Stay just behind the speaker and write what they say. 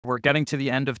We're getting to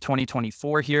the end of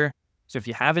 2024 here. So if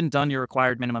you haven't done your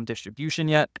required minimum distribution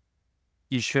yet,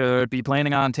 you should be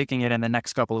planning on taking it in the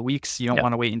next couple of weeks. You don't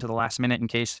want to wait until the last minute in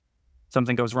case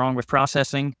something goes wrong with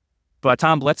processing. But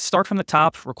Tom, let's start from the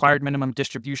top, required minimum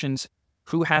distributions.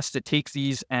 Who has to take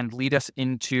these and lead us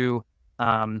into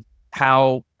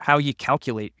how you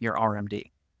calculate your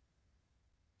RMD?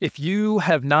 If you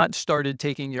have not started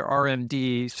taking your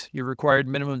RMDs, your required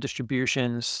minimum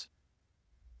distributions,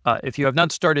 if you have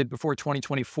not started before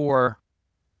 2024,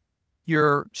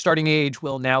 your starting age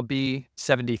will now be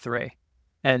 73.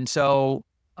 And so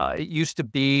it used to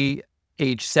be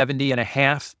age 70 and a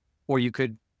half, or you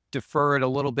could defer it a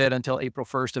little bit until April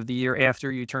 1st of the year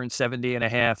after you turn 70 and a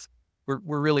half.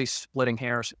 We're really splitting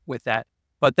hairs with that.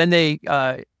 But then they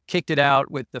kicked it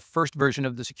out with the first version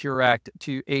of the Secure Act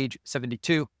to age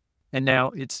 72. And now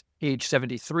it's age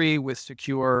 73 with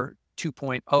Secure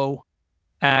 2.0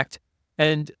 Act.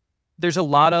 And there's a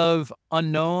lot of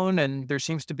unknown and there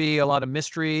seems to be a lot of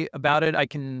mystery about it. I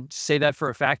can say that for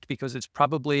a fact because it's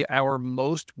probably our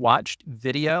most watched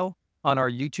video on our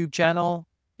YouTube channel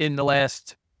in the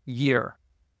last year.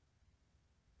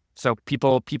 So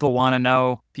people want to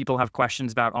know, people have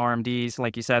questions about RMDs.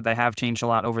 Like you said, they have changed a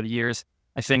lot over the years.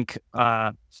 I think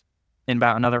in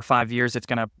about another 5 years, it's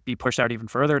going to be pushed out even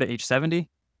further to age 70.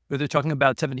 But they're talking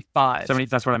about 75. 70,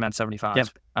 that's what I meant, 75.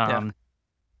 Yep.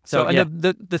 So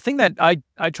the thing that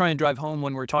I try and drive home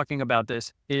when we're talking about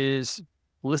this is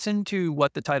listen to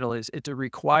what the title is. It's a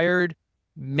required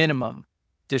minimum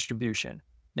distribution.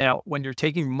 Now, when you're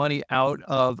taking money out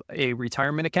of a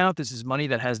retirement account, this is money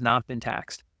that has not been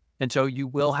taxed. And so you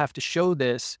will have to show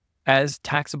this as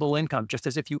taxable income, just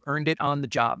as if you earned it on the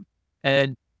job.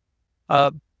 And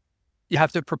you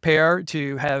have to prepare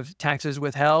to have taxes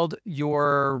withheld.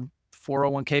 Your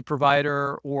 401k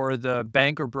provider or the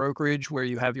bank or brokerage where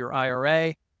you have your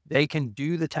IRA, they can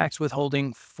do the tax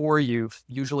withholding for you,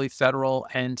 usually federal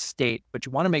and state. But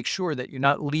you want to make sure that you're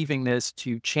not leaving this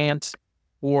to chance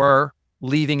or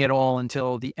leaving it all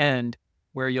until the end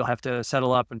where you'll have to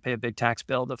settle up and pay a big tax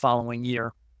bill the following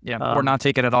year. Yeah, or not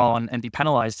take it at all and be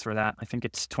penalized for that. I think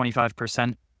it's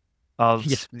 25% of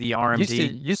the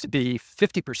RMD. Used to be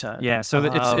 50%. Yeah, so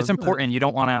it's important. You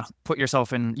don't want to put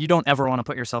yourself in, you don't ever want to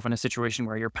put yourself in a situation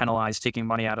where you're penalized taking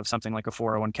money out of something like a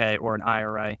 401k or an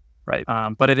IRA. Right.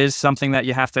 But it is something that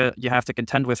you have to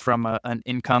contend with from an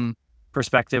income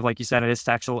perspective. Like you said, it is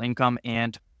taxable income,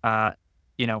 and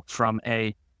from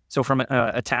a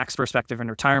tax perspective in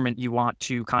retirement, you want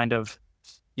to kind of,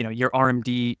 your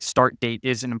RMD start date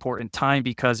is an important time,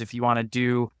 because if you want to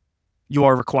do, you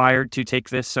are required to take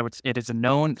this. So it is a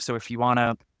known. So if you want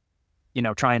to,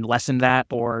 try and lessen that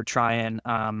or try and,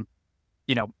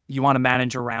 you want to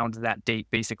manage around that date,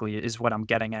 basically, is what I'm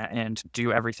getting at, and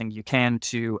do everything you can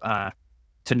to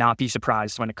not be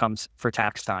surprised when it comes for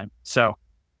tax time. So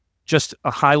just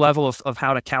a high level of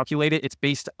how to calculate it. It's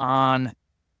based on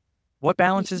what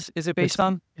balances is it based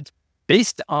on? It's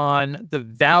based on the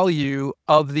value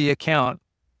of the account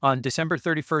on December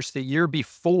 31st, the year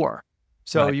before.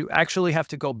 So you actually have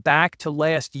to go back to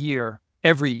last year,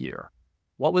 every year.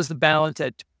 What was the balance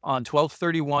on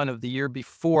 12/31 of the year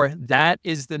before? That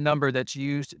is the number that's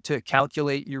used to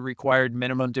calculate your required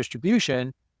minimum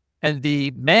distribution. And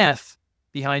the math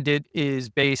behind it is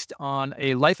based on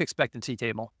a life expectancy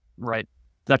table. Right.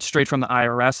 That's straight from the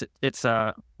IRS. It's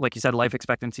like you said, life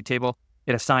expectancy table.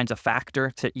 It assigns a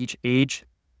factor to each age.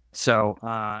 So,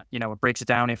 it breaks it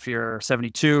down. If you're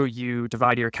 72, you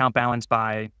divide your account balance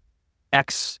by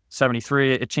X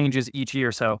 73. It changes each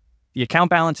year. So the account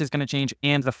balance is going to change,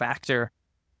 and the factor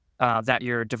that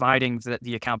you're dividing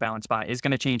the account balance by is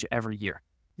going to change every year.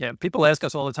 Yeah. People ask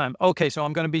us all the time, okay, so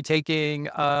I'm going to be taking,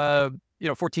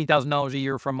 $14,000 a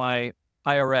year from my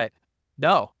IRA.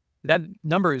 No. That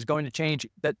number is going to change,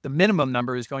 that the minimum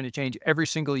number is going to change every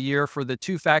single year for the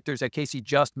two factors that Casey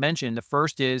just mentioned. The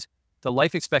first is the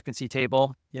life expectancy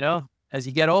table. As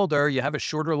you get older, you have a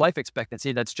shorter life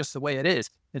expectancy. That's just the way it is.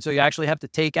 And so you actually have to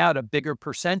take out a bigger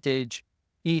percentage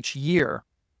each year.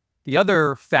 The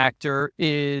other factor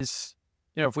is,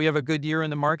 if we have a good year in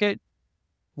the market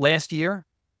last year,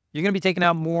 you're going to be taking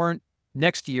out more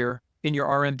next year in your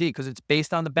RMD because it's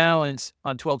based on the balance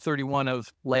on 12/31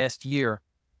 of last year.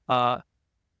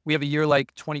 We have a year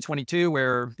like 2022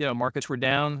 where, markets were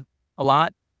down a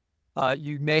lot.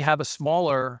 You may have a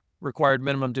smaller required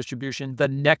minimum distribution the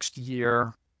next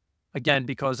year, again,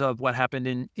 because of what happened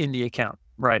in the account.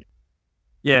 Right.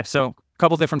 Yeah. So a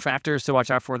couple different factors to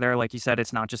watch out for there. Like you said,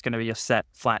 it's not just going to be a set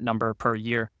flat number per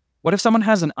year. What if someone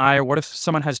has an IRA? What if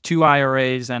someone has two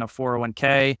IRAs and a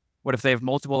 401k? What if they have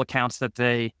multiple accounts that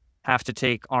they have to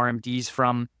take RMDs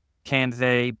from? Can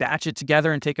they batch it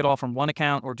together and take it all from one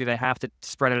account, or do they have to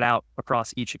spread it out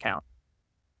across each account?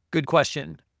 Good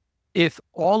question. If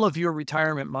all of your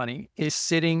retirement money is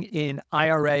sitting in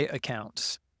IRA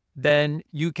accounts, then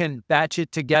you can batch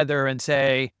it together and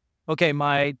say, okay,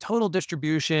 my total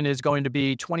distribution is going to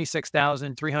be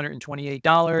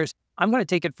 $26,328. I'm going to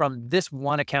take it from this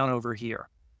one account over here.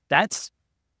 That's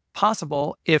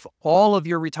possible if all of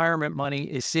your retirement money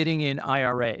is sitting in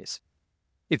IRAs.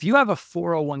 If you have a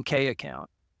 401k account,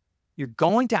 you're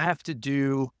going to have to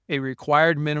do a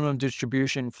required minimum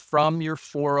distribution from your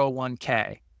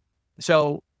 401k.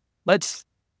 So let's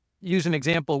use an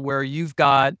example where you've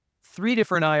got 3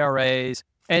 different IRAs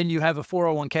and you have a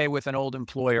 401k with an old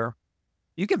employer.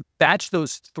 You can batch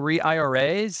those 3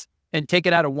 IRAs and take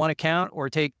it out of one account, or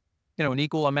take, an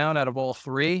equal amount out of all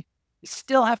 3. You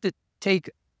still have to take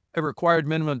a required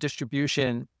minimum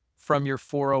distribution from your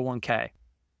 401k.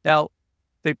 Now,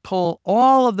 they pull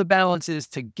all of the balances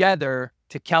together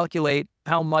to calculate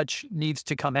how much needs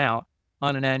to come out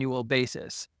on an annual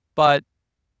basis. But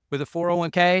with a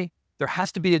 401k, there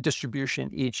has to be a distribution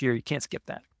each year. You can't skip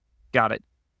that. Got it.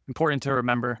 Important to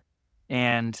remember.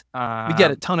 And we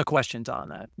get a ton of questions on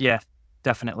that. Yeah,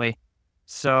 definitely.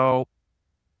 So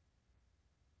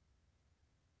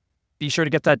be sure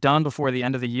to get that done before the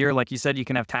end of the year. Like you said, you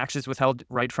can have taxes withheld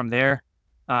right from there.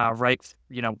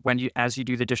 As you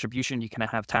do the distribution, you can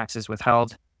have taxes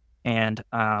withheld. And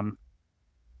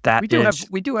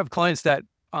we do have clients that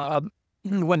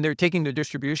when they're taking the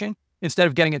distribution, instead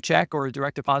of getting a check or a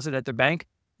direct deposit at their bank,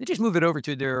 they just move it over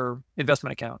to their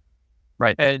investment account.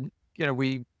 Right. And,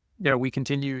 we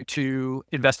continue to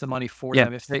invest the money for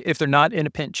them if they're not in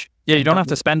a pinch. Yeah, you don't have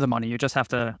to spend the money. You just have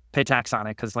to pay tax on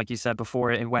it. Because like you said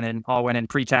before, it went in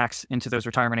pre-tax into those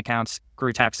retirement accounts,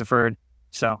 grew tax deferred.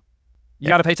 So you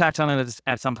got to pay tax on it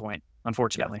at some point,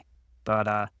 unfortunately.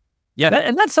 Yeah. But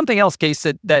and that's something else, Case,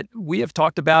 that we have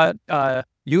talked about.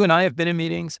 You and I have been in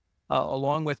meetings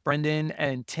along with Brendan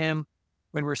and Tim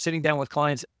when we're sitting down with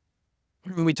clients.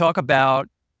 When we talk about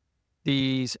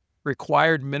these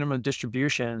required minimum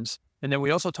distributions, and then we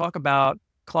also talk about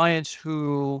clients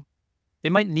who they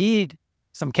might need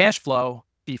some cash flow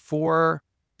before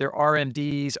their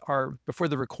RMDs before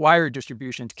the required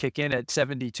distributions kick in at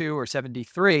 72 or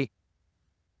 73.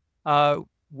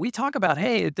 We talk about,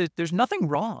 hey, there's nothing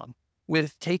wrong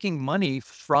with taking money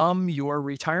from your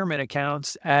retirement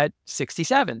accounts at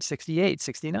 67, 68,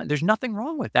 69. There's nothing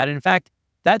wrong with that. In fact,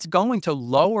 that's going to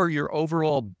lower your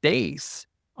overall base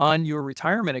on your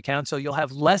retirement account, so you'll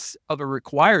have less of a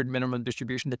required minimum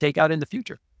distribution to take out in the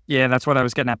future. Yeah, that's what I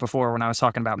was getting at before when I was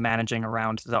talking about managing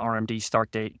around the RMD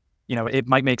start date. It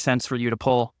might make sense for you to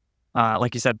pull,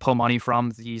 like you said, pull money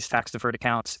from these tax-deferred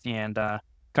accounts and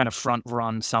kind of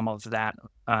front-run some of that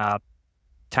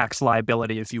tax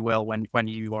liability, if you will, when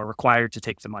you are required to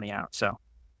take the money out. So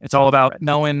it's all about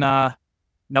knowing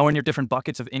your different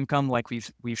buckets of income, like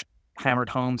we've hammered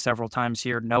home several times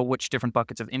here. Know which different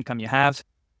buckets of income you have.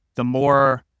 The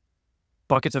more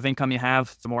buckets of income you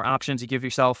have, the more options you give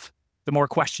yourself, the more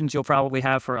questions you'll probably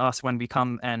have for us when we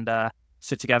come and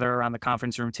sit together around the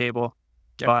conference room table.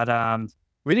 Yep. But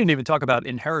we didn't even talk about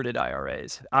inherited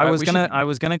IRAs. I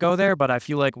was gonna go there, but I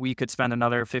feel like we could spend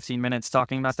another 15 minutes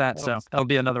talking about that. So that'll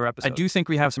be another episode. I do think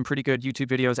we have some pretty good YouTube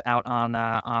videos out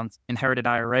on inherited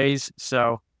IRAs.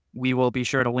 So we will be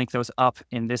sure to link those up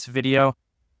in this video.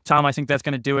 Tom, I think that's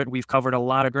going to do it. We've covered a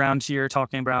lot of ground here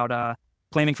talking about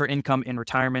planning for income in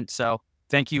retirement. So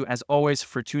thank you as always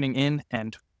for tuning in,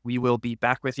 and we will be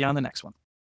back with you on the next one.